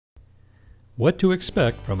What to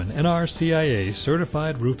expect from an NRCIA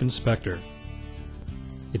certified roof inspector.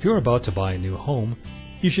 If you're about to buy a new home,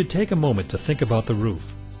 you should take a moment to think about the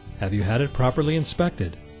roof. Have you had it properly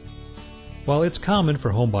inspected? While it's common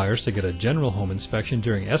for home buyers to get a general home inspection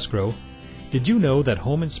during escrow, did you know that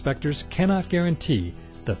home inspectors cannot guarantee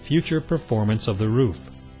the future performance of the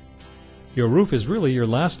roof? Your roof is really your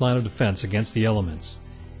last line of defense against the elements.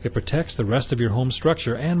 It protects the rest of your home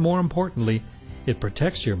structure, and more importantly, it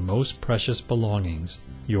protects your most precious belongings,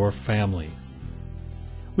 your family.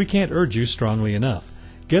 We can't urge you strongly enough.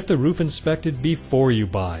 Get the roof inspected before you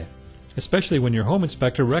buy, especially when your home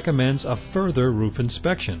inspector recommends a further roof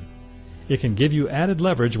inspection. It can give you added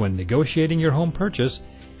leverage when negotiating your home purchase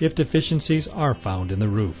if deficiencies are found in the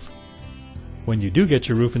roof. When you do get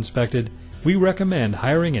your roof inspected, we recommend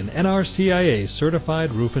hiring an NRCIA certified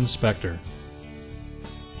roof inspector.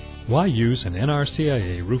 Why use an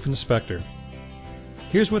NRCIA roof inspector?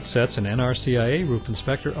 Here's what sets an NRCIA roof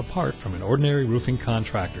inspector apart from an ordinary roofing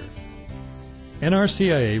contractor.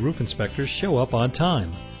 NRCIA roof inspectors show up on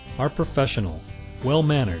time, are professional,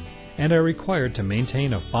 well-mannered, and are required to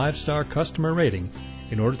maintain a 5-star customer rating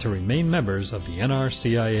in order to remain members of the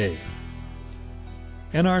NRCIA.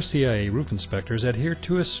 NRCIA roof inspectors adhere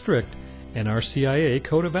to a strict NRCIA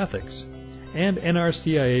code of ethics, and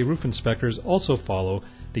NRCIA roof inspectors also follow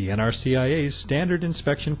the NRCIA's standard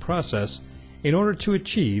inspection process in order to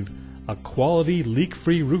achieve a quality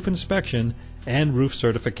leak-free roof inspection and roof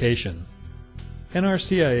certification.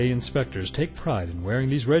 NRCIA inspectors take pride in wearing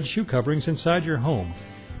these red shoe coverings inside your home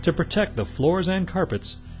to protect the floors and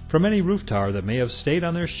carpets from any roof tar that may have stayed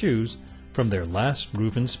on their shoes from their last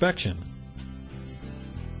roof inspection.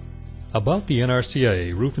 About the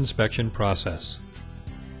NRCIA roof inspection process.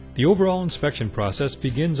 The overall inspection process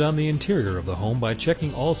begins on the interior of the home by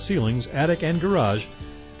checking all ceilings, attic, and garage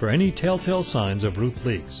for any telltale signs of roof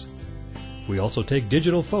leaks. We also take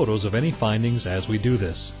digital photos of any findings as we do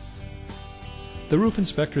this. The roof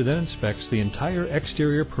inspector then inspects the entire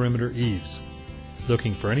exterior perimeter eaves,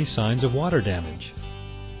 looking for any signs of water damage.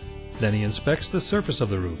 Then he inspects the surface of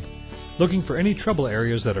the roof, looking for any trouble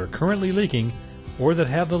areas that are currently leaking or that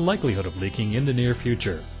have the likelihood of leaking in the near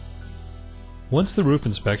future. Once the roof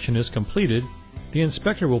inspection is completed, the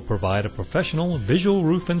inspector will provide a professional visual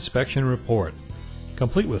roof inspection report,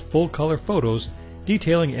 complete with full-color photos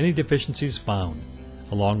detailing any deficiencies found,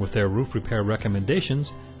 along with their roof repair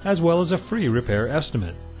recommendations as well as a free repair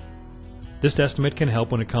estimate. This estimate can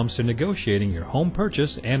help when it comes to negotiating your home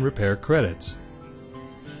purchase and repair credits.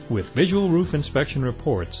 With visual roof inspection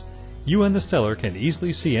reports, you and the seller can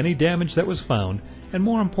easily see any damage that was found and,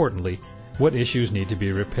 more importantly, what issues need to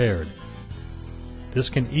be repaired. This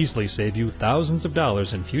can easily save you thousands of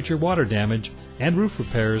dollars in future water damage and roof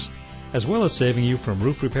repairs, as well as saving you from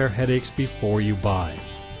roof repair headaches before you buy.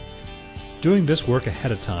 Doing this work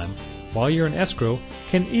ahead of time while you're in escrow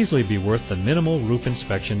can easily be worth the minimal roof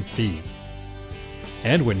inspection fee.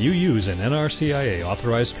 And when you use an NRCIA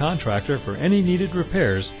authorized contractor for any needed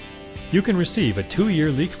repairs, you can receive a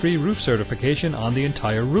 2-year leak-free roof certification on the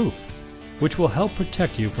entire roof, which will help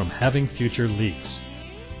protect you from having future leaks.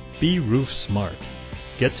 Be roof smart.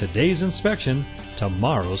 Get today's inspection,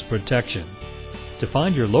 tomorrow's protection. To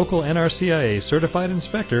find your local NRCIA certified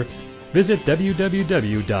inspector, visit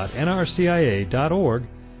www.nrcia.org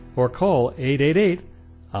or call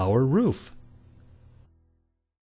 888-OUR-ROOF.